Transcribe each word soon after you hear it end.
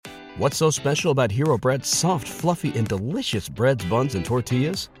What's so special about Hero Bread's soft, fluffy, and delicious breads, buns, and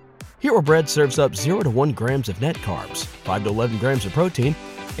tortillas? Hero Bread serves up 0 to 1 grams of net carbs, 5 to 11 grams of protein,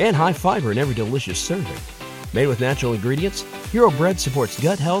 and high fiber in every delicious serving. Made with natural ingredients, Hero Bread supports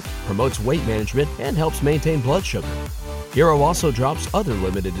gut health, promotes weight management, and helps maintain blood sugar. Hero also drops other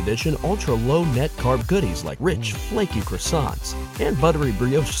limited edition ultra-low net carb goodies like rich, flaky croissants and buttery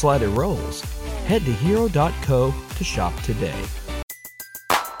brioche slider rolls. Head to hero.co to shop today.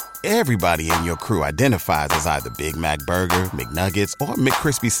 Everybody in your crew identifies as either Big Mac Burger, McNuggets, or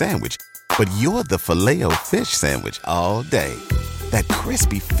McCrispy Sandwich. But you're the Filet-O-Fish Sandwich all day. That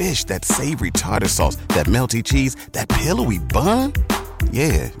crispy fish, that savory tartar sauce, that melty cheese, that pillowy bun.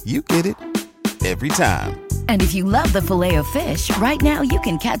 Yeah, you get it. Every time. And if you love the Filet-O-Fish, right now you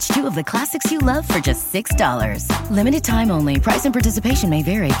can catch 2 of the classics you love for just $6. Limited time only. Price and participation may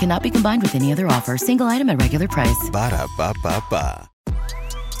vary. Cannot be combined with any other offer. Single item at regular price. Ba-da-ba-ba-ba.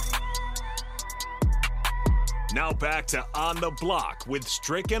 Now back to On the Block with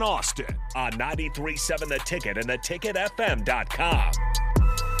Strick and Austin on 93.7 The Ticket and theticketfm.com.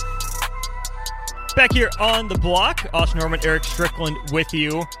 Back here on the block, Austin Norman, Eric Strickland with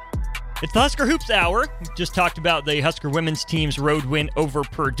you. It's the Husker Hoops Hour. We just talked about the Husker women's team's road win over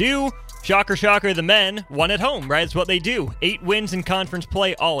Purdue. Shocker, shocker, the men won at home, right? It's what they do. 8 wins in conference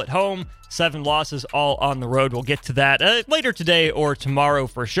play, all at home. 7 losses, all on the road. We'll get to that later today or tomorrow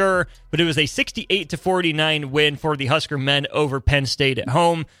for sure. But it was a 68-49 win for the Husker men over Penn State at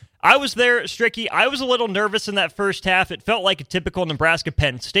home. I was there, Stricky. I was a little nervous in that first half. It felt like a typical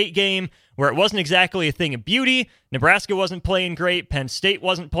Nebraska-Penn State game where it wasn't exactly a thing of beauty. Nebraska wasn't playing great. Penn State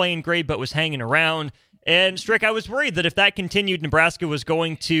wasn't playing great, but was hanging around. And, Strick, I was worried that if that continued, Nebraska was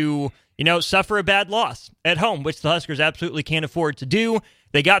going to, suffer a bad loss at home, which the Huskers absolutely can't afford to do.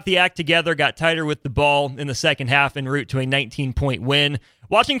 They got the act together, got tighter with the ball in the second half en route to a 19-point win.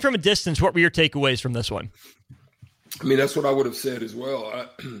 Watching from a distance, what were your takeaways from this one? I mean, that's what I would have said as well.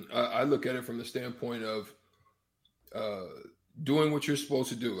 I look at it from the standpoint of doing what you're supposed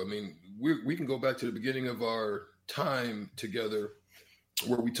to do. I mean, we can go back to the beginning of our time together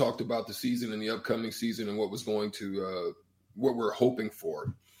where we talked about the season and the upcoming season and what was going to what we're hoping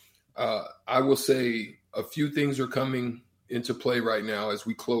for. I will say a few things are coming into play right now as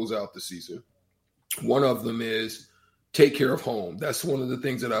we close out the season. One of them is take care of home. That's one of the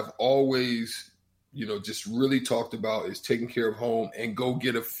things that I've always, just really talked about is taking care of home and go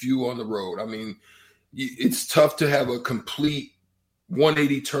get a few on the road. I mean, it's tough to have a complete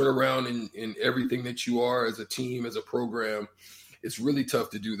 180 turnaround in everything that you are as a team, as a program. It's really tough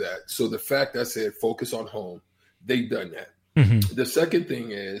to do that. So the fact I said focus on home, they've done that. Mm-hmm. The second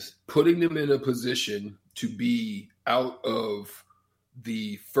thing is putting them in a position to be out of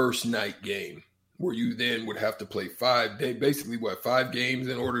the first night game where you then would have to play 5 games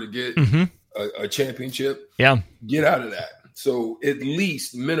in order to get a championship. Yeah. Get out of that. So at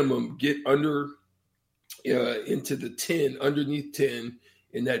least minimum get under into the 10, underneath 10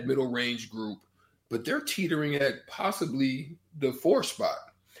 in that middle range group. But they're teetering at possibly the 4 spot.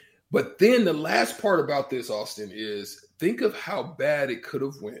 But then the last part about this, Austin, is think of how bad it could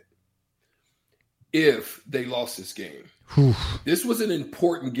have went if they lost this game. Whew. This was an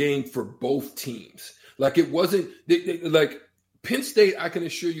important game for both teams. Like it wasn't like Penn State, I can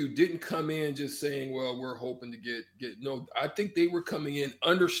assure you, didn't come in just saying, well, we're hoping to get no, I think they were coming in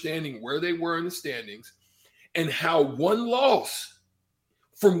understanding where they were in the standings and how one loss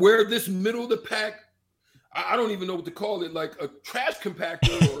from where this middle of the pack, I don't even know what to call it, like a trash compactor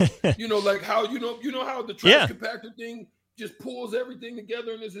or, like how, you know how the trash compactor thing just pulls everything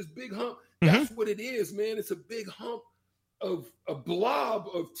together and there's this big hump. That's what it is, man. It's a big hump of a blob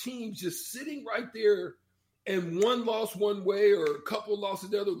of teams just sitting right there and one loss one way or a couple losses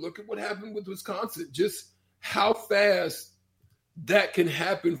the other. Look at what happened with Wisconsin. Just how fast that can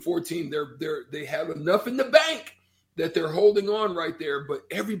happen for a team. They have enough in the bank that they're holding on right there, but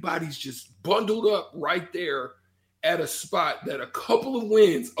everybody's just bundled up right there at a spot that a couple of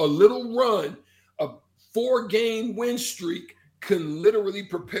wins, a little run, a 4-game win streak can literally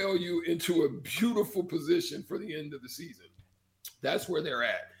propel you into a beautiful position for the end of the season. That's where they're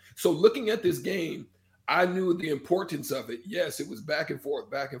at. So looking at this game, I knew the importance of it. Yes, it was back and forth.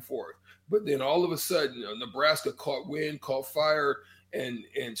 But then all of a sudden, Nebraska caught wind, caught fire, and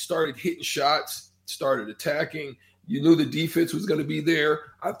started hitting shots, started attacking. You knew the defense was going to be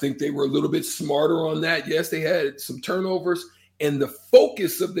there. I think they were a little bit smarter on that. Yes, they had some turnovers, and the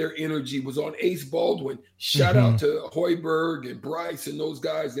focus of their energy was on Ace Baldwin. Shout out to Hoiberg and Bryce and those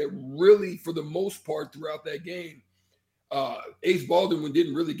guys that really, for the most part throughout that game, Ace Baldwin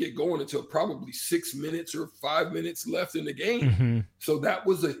didn't really get going until probably 6 minutes or 5 minutes left in the game. Mm-hmm. So that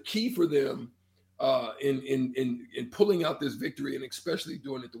was a key for them in pulling out this victory, and especially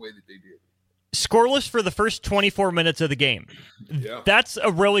doing it the way that they did. Scoreless for the first 24 minutes of the game. Yeah. That's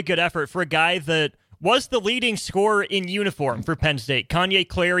a really good effort for a guy that was the leading scorer in uniform for Penn State. Kanye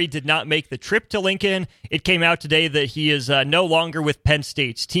Clary did not make the trip to Lincoln. It came out today that he is no longer with Penn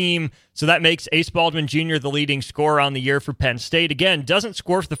State's team, so that makes Ace Baldwin Jr. the leading scorer on the year for Penn State. Again, doesn't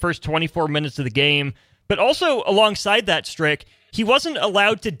score for the first 24 minutes of the game, but also alongside that, Strick, he wasn't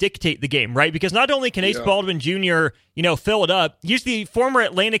allowed to dictate the game, right? Because not only can Ace Baldwin Jr., fill it up, he's the former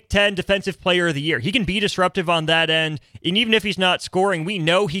Atlantic 10 Defensive Player of the Year. He can be disruptive on that end, and even if he's not scoring, we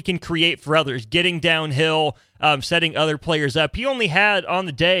know he can create for others, getting downhill, setting other players up. He only had, on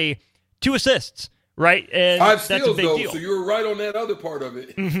the day, 2 assists, right? And 5 that's steals, a big though, deal. so you were right on that other part of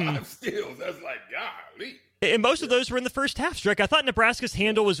it. Mm-hmm. 5 steals, that's like, golly. And most of those were in the first half, Strick. I thought Nebraska's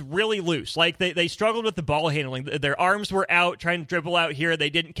handle was really loose. Like, they struggled with the ball handling. Their arms were out, trying to dribble out here.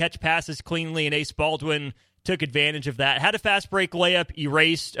 They didn't catch passes cleanly, and Ace Baldwin took advantage of that. Had a fast break layup,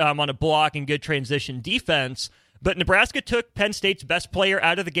 erased on a block and good transition defense. But Nebraska took Penn State's best player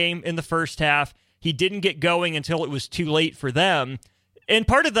out of the game in the first half. He didn't get going until it was too late for them. And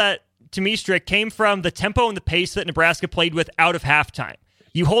part of that, to me, Strick, came from the tempo and the pace that Nebraska played with out of halftime.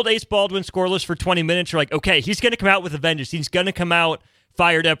 You hold Ace Baldwin scoreless for 20 minutes, you're like, okay, he's going to come out with a vengeance. He's going to come out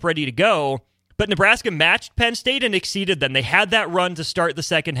fired up, ready to go. But Nebraska matched Penn State and exceeded them. They had that run to start the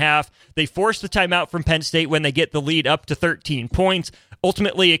second half. They forced the timeout from Penn State when they get the lead up to 13 points,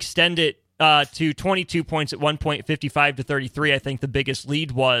 ultimately extend it to 22 points at one point, 55-33, I think the biggest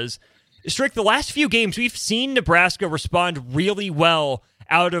lead was. Strick, the last few games, we've seen Nebraska respond really well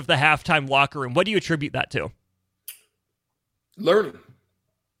out of the halftime locker room. What do you attribute that to? Learning.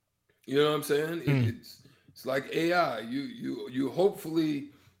 You know what I'm saying? It's like AI. You hopefully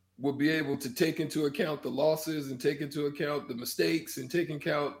will be able to take into account the losses and take into account the mistakes and take into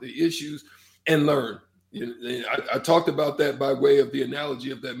account the issues and learn. I talked about that by way of the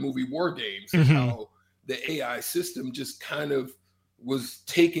analogy of that movie War Games, and how the AI system just kind of was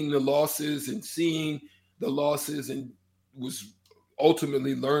taking the losses and seeing the losses and was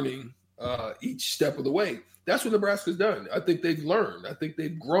ultimately learning each step of the way. That's what Nebraska's done. I think they've learned. I think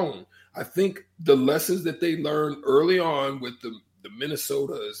they've grown. I think the lessons that they learned early on with the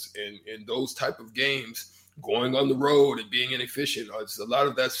Minnesotas and those type of games, going on the road and being inefficient, it's a lot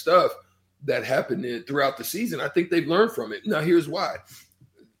of that stuff that happened throughout the season. I think they've learned from it. Now, here's why.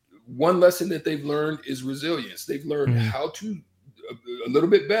 One lesson that they've learned is resilience. They've learned how to, a little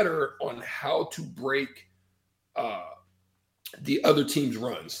bit better on how to break the other team's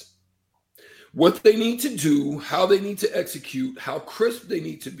runs. What they need to do, how they need to execute, how crisp they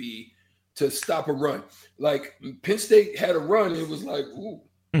need to be to stop a run. Like Penn State had a run, it was like, ooh.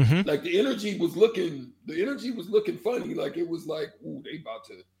 Like the energy was looking funny. Like it was like, ooh, they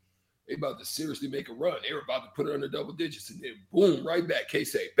about to seriously make a run. They were about to put it under double digits, and then boom, right back.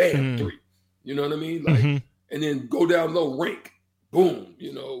 K-State, bam, 3. You know what I mean? Like, and then go down low, rank, boom.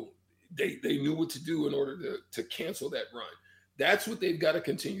 They knew what to do in order to cancel that run. That's what they've got to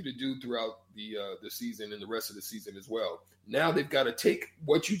continue to do throughout the season and the rest of the season as well. Now they've got to take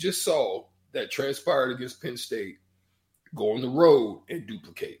what you just saw that transpired against Penn State, go on the road and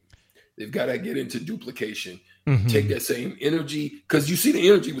duplicate. They've got to get into duplication, take that same energy, because you see the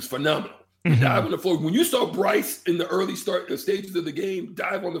energy was phenomenal. Dive on the floor. When you saw Bryce in the early stages of the game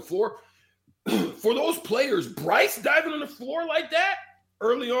dive on the floor, for those players, Bryce diving on the floor like that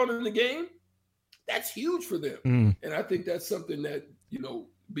early on in the game, that's huge for them. And I think that's something that,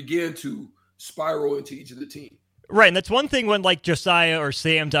 began to spiral into each of the team. Right, and that's one thing when like Josiah or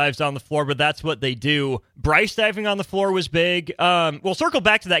Sam dives on the floor, but that's what they do. Bryce diving on the floor was big. We'll circle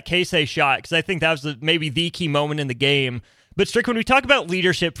back to that Casey shot because I think that was maybe the key moment in the game. But Strick, when we talk about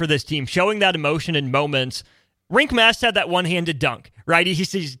leadership for this team, showing that emotion in moments, Rink Mast had that one-handed dunk, right?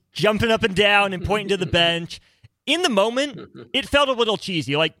 He's jumping up and down and pointing to the bench. In the moment, it felt a little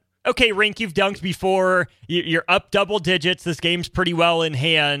cheesy. Like, okay, Rink, you've dunked before. You're up double digits. This game's pretty well in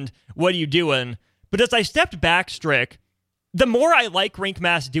hand. What are you doing? But as I stepped back, Strick, the more I like Rink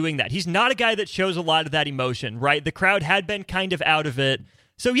Mast doing that. He's not a guy that shows a lot of that emotion, right? The crowd had been kind of out of it.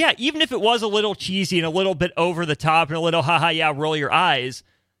 So yeah, even if it was a little cheesy and a little bit over the top and a little yeah, roll your eyes,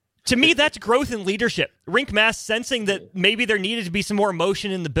 to me, that's growth in leadership. Rink Mast sensing that maybe there needed to be some more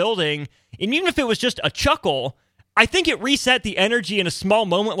emotion in the building. And even if it was just a chuckle, I think it reset the energy in a small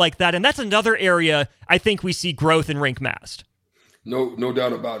moment like that. And that's another area I think we see growth in Rink Mast. No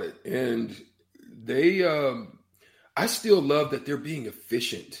doubt about it. And I still love that they're being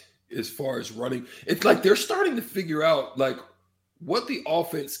efficient as far as running. It's like they're starting to figure out like what the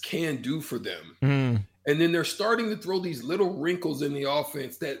offense can do for them. And then they're starting to throw these little wrinkles in the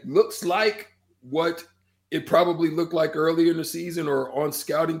offense that looks like what it probably looked like earlier in the season or on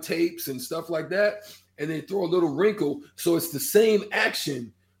scouting tapes and stuff like that. And they throw a little wrinkle. So it's the same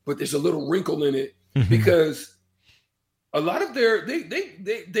action, but there's a little wrinkle in it because a lot of they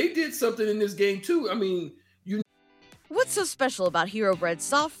did something in this game too. I mean, What's so special about Hero Bread's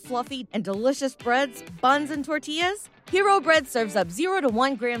soft, fluffy, and delicious breads, buns, and tortillas? Hero Bread serves up 0 to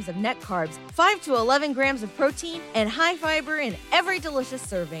 1 grams of net carbs, 5 to 11 grams of protein, and high fiber in every delicious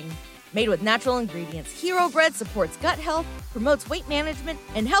serving. Made with natural ingredients, Hero Bread supports gut health, promotes weight management,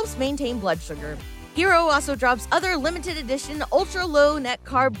 and helps maintain blood sugar. Hero also drops other limited edition ultra-low net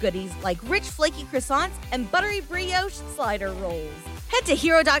carb goodies like rich flaky croissants and buttery brioche slider rolls. Head to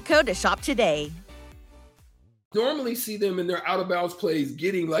hero.co to shop today. Normally see them in their out-of-bounds plays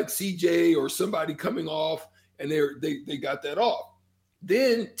getting like CJ or somebody coming off, and they got that off.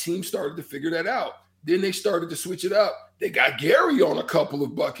 Then teams started to figure that out. Then they started to switch it up. They got Gary on a couple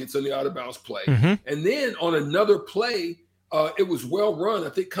of buckets on the out-of-bounds play. And then on another play, it was well run. I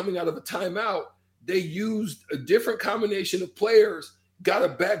think coming out of a timeout, they used a different combination of players, got a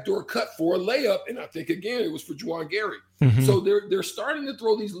backdoor cut for a layup, and I think, again, it was for Juwan Gary. So they're starting to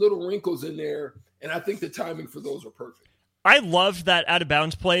throw these little wrinkles in there, and I think the timing for those are perfect. I loved that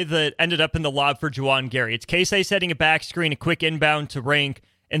out-of-bounds play that ended up in the lob for Juwan Gary. It's Casey setting a back screen, a quick inbound to Rink,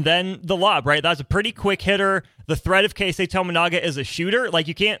 and then the lob, right? That was a pretty quick hitter. The threat of Casey Tominaga as a shooter, like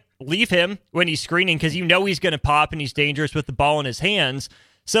you can't leave him when he's screening because you know he's going to pop and he's dangerous with the ball in his hands.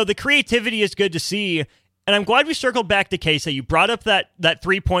 So the creativity is good to see, and I'm glad we circled back to Casey. You brought up that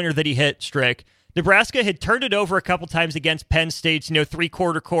three-pointer that he hit, Strick. Nebraska had turned it over a couple times against Penn State's,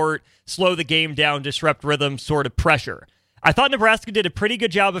 three-quarter court, slow the game down, disrupt rhythm sort of pressure. I thought Nebraska did a pretty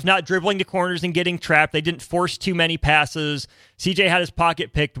good job of not dribbling to corners and getting trapped. They didn't force too many passes. CJ had his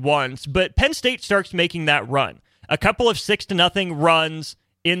pocket picked once, but Penn State starts making that run. A couple of 6-0 runs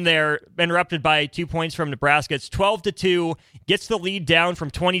in there, interrupted by 2 points from Nebraska. It's 12-2, gets the lead down from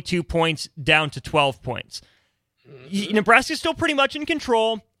 22 points down to 12 points. Nebraska's still pretty much in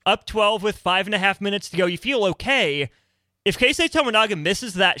control. Up 12 with 5.5 minutes to go. You feel okay. If Casey Tominaga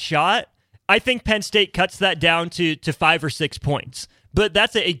misses that shot, I think Penn State cuts that down to 5 or 6 points. But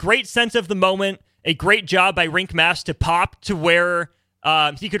that's a great sense of the moment, a great job by Rink Mass to pop to where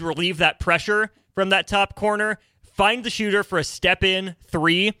he could relieve that pressure from that top corner, find the shooter for a step-in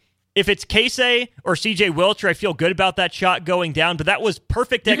three. If it's Casey or CJ Wilcher, I feel good about that shot going down, but that was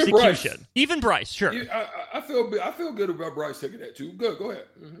perfect execution. Even Bryce, sure. Yeah, I feel good about Bryce taking that too. Good, go ahead.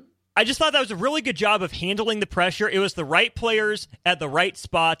 I just thought that was a really good job of handling the pressure. It was the right players at the right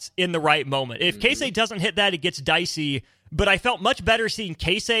spots in the right moment. If Casey doesn't hit that, it gets dicey, but I felt much better seeing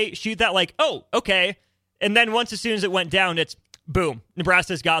Casey shoot that like, oh, okay. And then as soon as it went down, it's boom.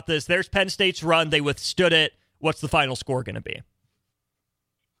 Nebraska's got this. There's Penn State's run. They withstood it. What's the final score going to be?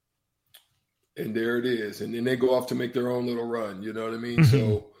 And there it is. And then they go off to make their own little run. You know what I mean?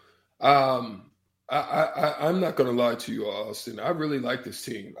 So I'm not going to lie to you, Austin. I really like this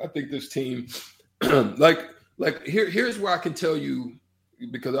team. I think this team, here's where I can tell you,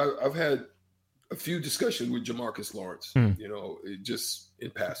 because I've had a few discussions with Jamarcus Lawrence, just in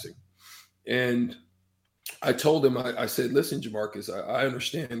passing. And I told him, I said, listen, Jamarcus, I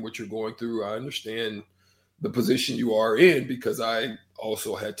understand what you're going through. I understand the position you are in because I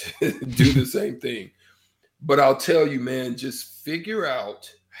also had to do the same thing. But I'll tell you, man, just figure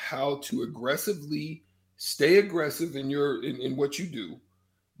out how to aggressively stay aggressive in what you do,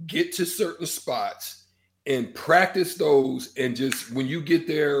 get to certain spots and practice those. And just when you get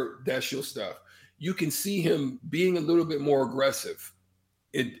there, that's your stuff. You can see him being a little bit more aggressive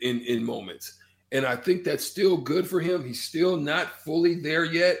in moments. And I think that's still good for him. He's still not fully there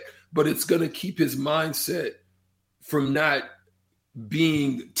yet, but it's going to keep his mindset from not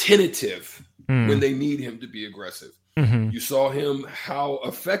being tentative when they need him to be aggressive. You saw him, how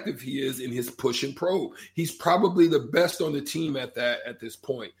effective he is in his push and probe. He's probably the best on the team at this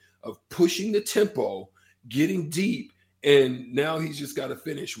point of pushing the tempo, getting deep, and now he's just got to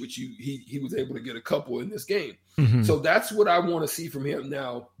finish, which he was able to get a couple in this game. So that's what I want to see from him.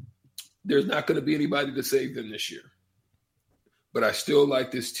 Now, there's not going to be anybody to save them this year, but I still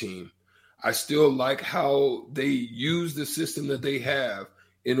like this team. I still like how they use the system that they have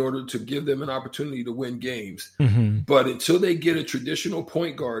in order to give them an opportunity to win games. But until they get a traditional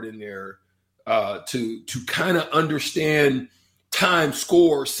point guard in there to kind of understand time,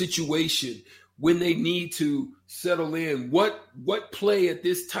 score, situation, when they need to settle in, what play at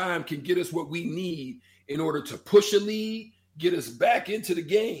this time can get us what we need in order to push a lead, get us back into the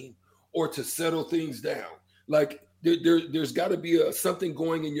game, or to settle things down. Like there's got to be something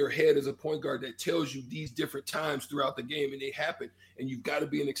going in your head as a point guard that tells you these different times throughout the game, and they happen. And you've got to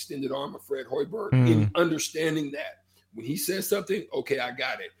be an extended arm of Fred Hoiberg in understanding that. When he says something, okay, I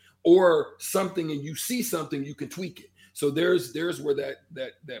got it. Or something and you see something, you can tweak it. So there's where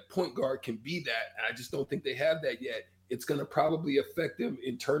that point guard can be that. And I just don't think they have that yet. It's going to probably affect them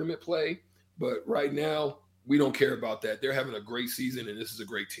in tournament play. But right now, we don't care about that. They're having a great season, and this is a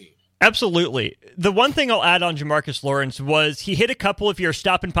great team. Absolutely. The one thing I'll add on Jamarcus Lawrence was he hit a couple of your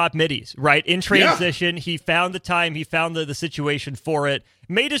stop and pop middies, right? In transition, He found the time, he found the situation for it,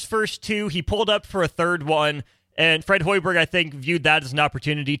 made his first two, he pulled up for a third one, and Fred Hoiberg, I think, viewed that as an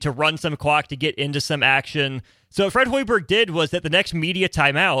opportunity to run some clock, to get into some action. So what Fred Hoiberg did was at the next media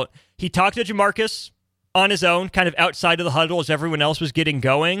timeout, he talked to Jamarcus on his own, kind of outside of the huddle as everyone else was getting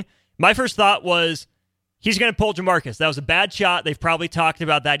going. My first thought was, he's going to pull Jamarcus. That was a bad shot. They've probably talked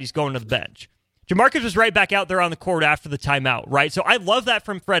about that. He's going to the bench. Jamarcus was right back out there on the court after the timeout, right? So I love that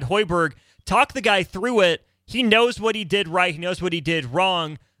from Fred Hoiberg. Talk the guy through it. He knows what he did right. He knows what he did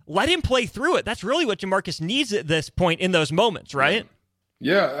wrong. Let him play through it. That's really what Jamarcus needs at this point in those moments, right?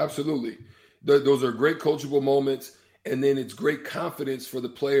 Yeah, absolutely. Those are great coachable moments. And then it's great confidence for the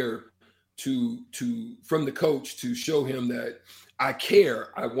player from the coach to show him that I care.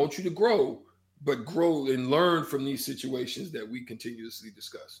 I want you to grow, but grow and learn from these situations that we continuously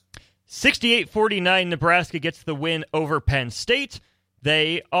discuss. 68-49, Nebraska gets the win over Penn State.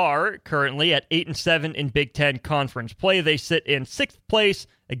 They are currently at 8-7 in Big Ten Conference play. They sit in 6th place,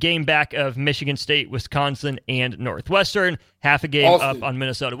 a game back of Michigan State, Wisconsin, and Northwestern. Half a game up on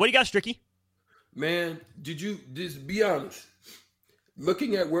Minnesota. What do you got, Stricky? Man, just be honest?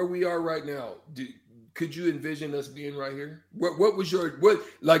 Looking at where we are right now, could you envision us being right here? What was your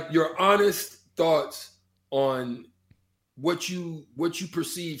honest thoughts on what you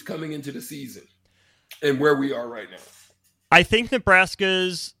perceived coming into the season and where we are right now? I think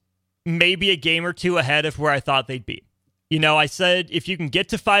Nebraska's maybe a game or two ahead of where I thought they'd be. You know, I said if you can get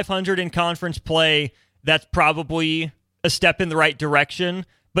to 500 in conference play, that's probably a step in the right direction.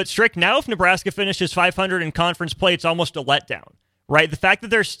 But Strick, now if Nebraska finishes 500 in conference play, it's almost a letdown, right? The fact that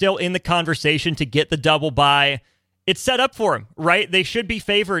they're still in the conversation to get the double bye, it's set up for them, right? They should be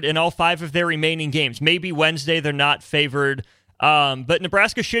favored in all 5 of their remaining games. Maybe Wednesday they're not favored, but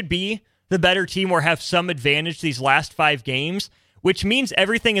Nebraska should be the better team or have some advantage these last 5 games, which means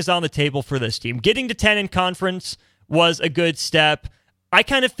everything is on the table for this team. Getting to 10 in conference was a good step. I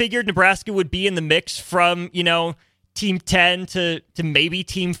kind of figured Nebraska would be in the mix from, team 10 to maybe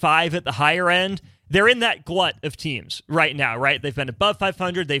team 5 at the higher end. They're in that glut of teams right now, right? They've been above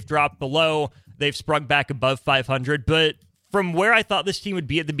 500, they've dropped below, they've sprung back above 500, but from where I thought this team would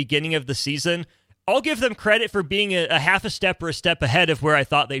be at the beginning of the season, I'll give them credit for being a half a step or a step ahead of where I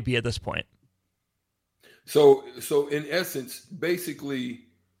thought they'd be at this point. So in essence, basically,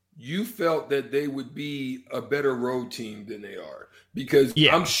 you felt that they would be a better road team than they are, because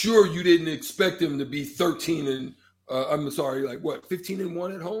I'm sure you didn't expect them to be 13 and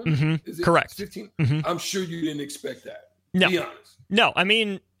 15-1 at home? Mm-hmm. Is it correct? 15? Mm-hmm. I'm sure you didn't expect that. No. Be honest. No, I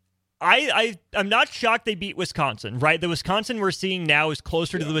mean, I'm not shocked they beat Wisconsin, right? The Wisconsin we're seeing now is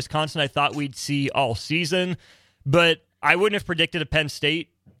closer to the Wisconsin I thought we'd see all season, but I wouldn't have predicted a Penn State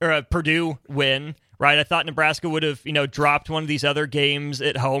or a Purdue win, right? I thought Nebraska would have, dropped one of these other games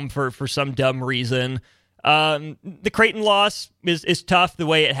at home for some dumb reason. The Creighton loss is tough the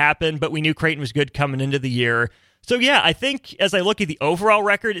way it happened, but we knew Creighton was good coming into the year. So yeah, I think as I look at the overall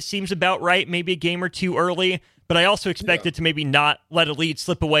record, it seems about right, maybe a game or two early, but I also expected to maybe not let a lead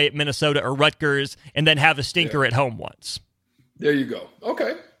slip away at Minnesota or Rutgers and then have a stinker at home once. There you go.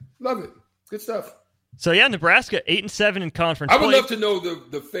 Okay. Love it. Good stuff. So yeah, Nebraska 8-7 in conference I would play. love to know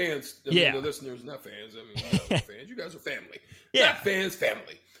the fans, the listeners, not fans. I mean, fans. You guys are family. Not fans,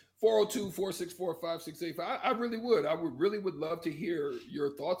 family. 402-464-5685. I really would. I would love to hear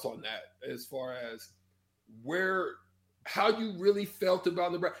your thoughts on that as far as how you really felt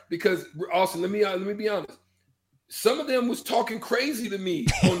about Nebraska. Because Austin, let me be honest. Some of them was talking crazy to me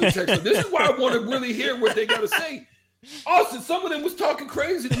on the text. This is why I want to really hear what they got to say. Austin, some of them was talking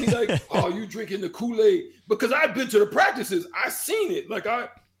crazy to me, like, "Oh, you drinking the Kool-Aid?" Because I've been to the practices, I seen it. Like I'm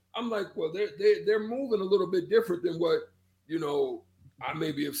like, well, they're moving a little bit different than what I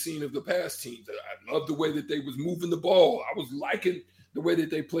maybe have seen of the past teams. I love the way that they was moving the ball. I was liking the way that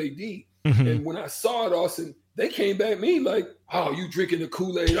they played D. Mm-hmm. And when I saw it, Austin, they came back at me like, "Oh, you drinking the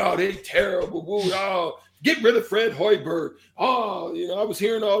Kool-Aid? Oh, they terrible. Woo. Oh, get rid of Fred Hoiberg. Oh, I was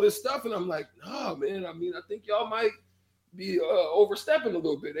hearing all this stuff." And I'm like, "No, man. I mean, I think y'all might be overstepping a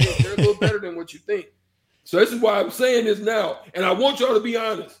little bit. They're a little better than what you think." So this is why I'm saying this now. And I want y'all to be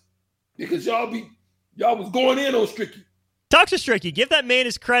honest. because y'all was going in on Stricky. Talk to Stricky. Give that man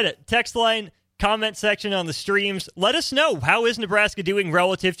his credit. Text line, comment section on the streams. Let us know, how is Nebraska doing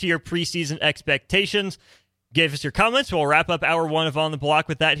relative to your preseason expectations? Give us your comments. We'll wrap up hour one of On the Block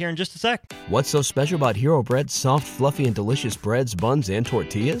with that here in just a sec. What's so special about Hero Bread's soft, fluffy, and delicious breads, buns, and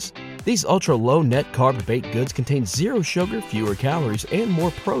tortillas? These ultra-low net-carb baked goods contain zero sugar, fewer calories, and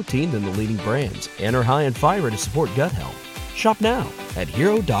more protein than the leading brands, and are high in fiber to support gut health. Shop now at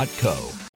Hero.co.